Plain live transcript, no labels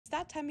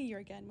that time of year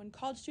again when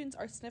college students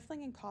are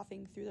sniffling and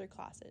coughing through their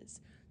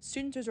classes.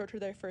 Students resort to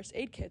their first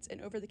aid kits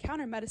and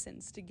over-the-counter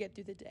medicines to get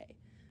through the day.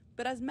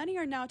 But as many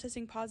are now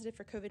testing positive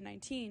for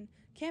COVID-19,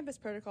 campus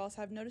protocols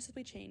have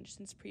noticeably changed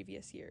since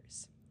previous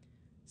years.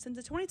 Since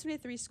the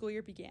 2023 school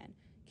year began,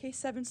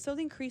 cases have been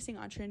slowly increasing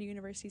on Trinity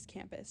University's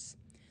campus.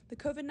 The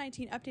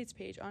COVID-19 updates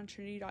page on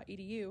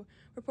trinity.edu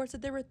reports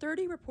that there were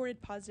 30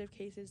 reported positive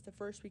cases the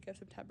first week of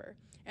September,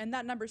 and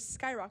that number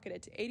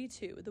skyrocketed to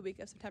 82 the week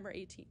of September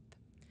 18th.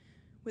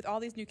 With all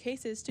these new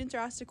cases, students are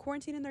asked to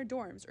quarantine in their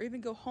dorms or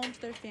even go home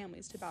to their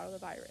families to battle the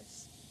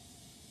virus.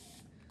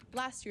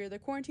 Last year, the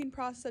quarantine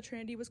process at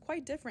Trinity was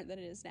quite different than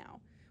it is now.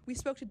 We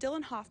spoke to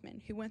Dylan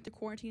Hoffman, who went to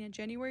quarantine in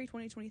January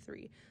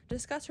 2023, to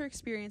discuss her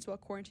experience while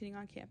quarantining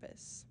on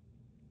campus.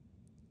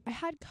 I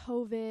had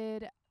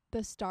COVID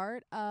the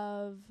start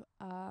of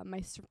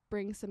my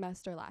spring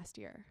semester last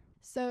year.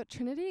 So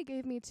Trinity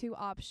gave me two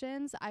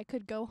options. I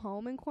could go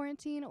home and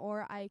quarantine,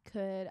 or I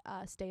could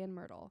stay in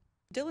Myrtle.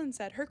 Dylan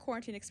said her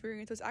quarantine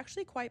experience was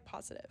actually quite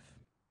positive.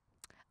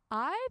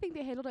 I think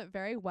they handled it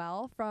very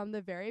well from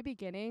the very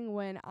beginning.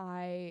 When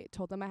I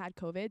told them I had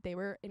COVID, they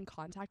were in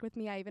contact with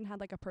me. I even had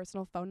like a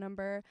personal phone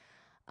number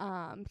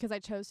because I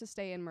chose to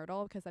stay in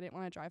Myrtle because I didn't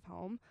want to drive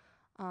home.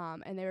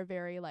 And they were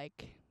very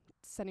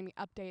sending me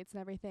updates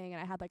and everything.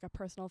 And I had like a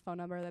personal phone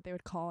number that they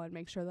would call and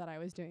make sure that I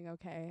was doing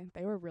okay.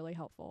 They were really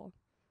helpful.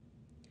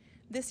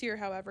 This year,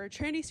 however,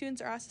 Trinity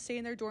students are asked to stay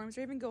in their dorms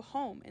or even go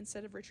home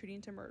instead of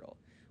retreating to Myrtle.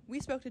 We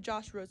spoke to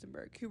Josh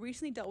Rosenberg, who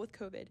recently dealt with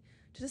COVID,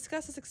 to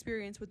discuss his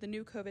experience with the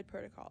new COVID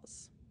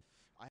protocols.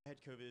 I had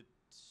COVID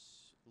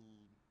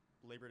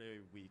Labor Day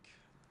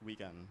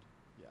weekend,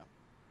 yeah.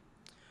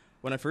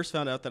 When I first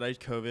found out that I had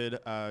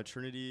COVID,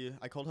 Trinity,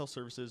 I called health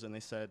services and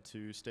they said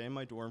to stay in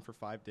my dorm for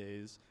 5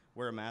 days,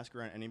 wear a mask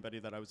around anybody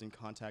that I was in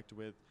contact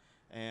with,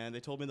 and they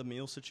told me the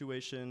meal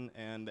situation,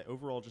 and they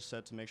overall just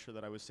said to make sure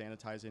that I was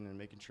sanitizing and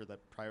making sure that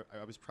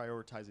I was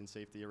prioritizing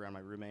safety around my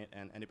roommate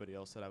and anybody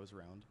else that I was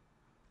around.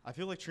 I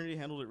feel like Trinity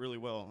handled it really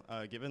well.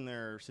 Given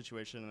their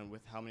situation and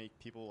with how many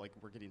people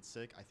were getting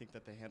sick, I think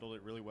that they handled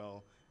it really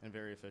well and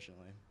very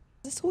efficiently.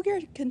 As the school year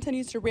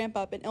continues to ramp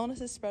up and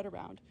illnesses spread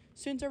around,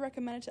 students are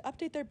recommended to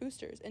update their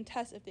boosters and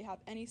test if they have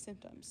any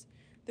symptoms.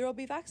 There will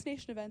be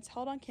vaccination events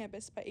held on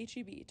campus by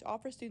HEB to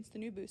offer students the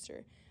new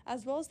booster,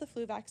 as well as the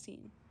flu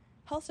vaccine.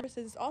 Health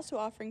Services is also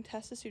offering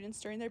tests to students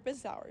during their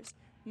business hours,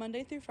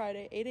 Monday through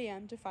Friday, 8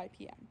 a.m. to 5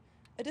 p.m.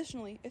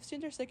 Additionally, if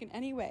students are sick in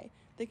any way,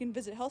 they can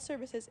visit Health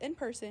Services in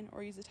person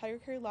or use the Tiger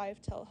Care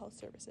Live telehealth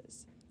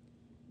services.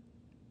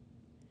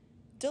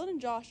 Dylan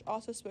and Josh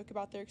also spoke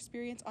about their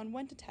experience on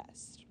when to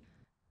test.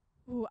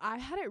 Ooh, I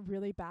had it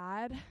really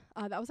bad.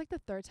 That was the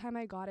third time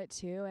I got it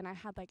too, and I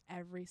had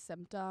every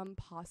symptom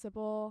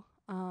possible.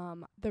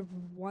 The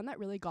one that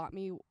really got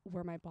me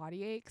were my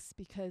body aches,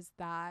 because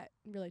that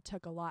really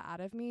took a lot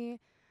out of me.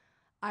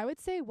 I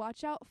would say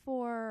watch out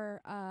for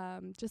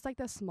just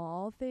the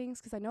small things,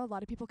 because I know a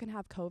lot of people can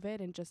have COVID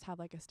and just have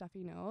a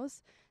stuffy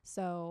nose.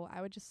 So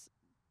I would just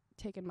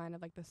take in mind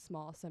of the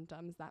small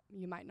symptoms that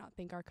you might not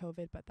think are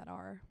COVID, but that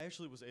are. I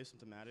actually was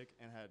asymptomatic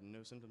and had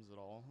no symptoms at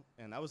all,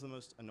 and that was the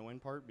most annoying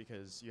part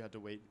because you had to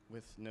wait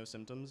with no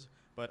symptoms.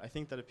 But I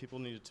think that if people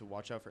needed to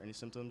watch out for any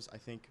symptoms, I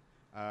think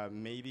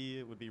maybe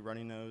it would be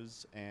runny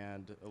nose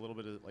and a little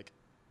bit of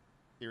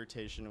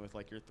irritation with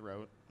your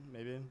throat,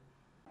 maybe.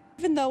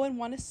 Even though when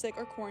one is sick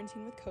or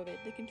quarantined with COVID,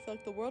 they can feel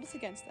like the world is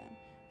against them,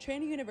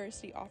 Trinity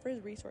University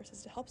offers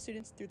resources to help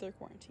students through their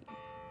quarantine.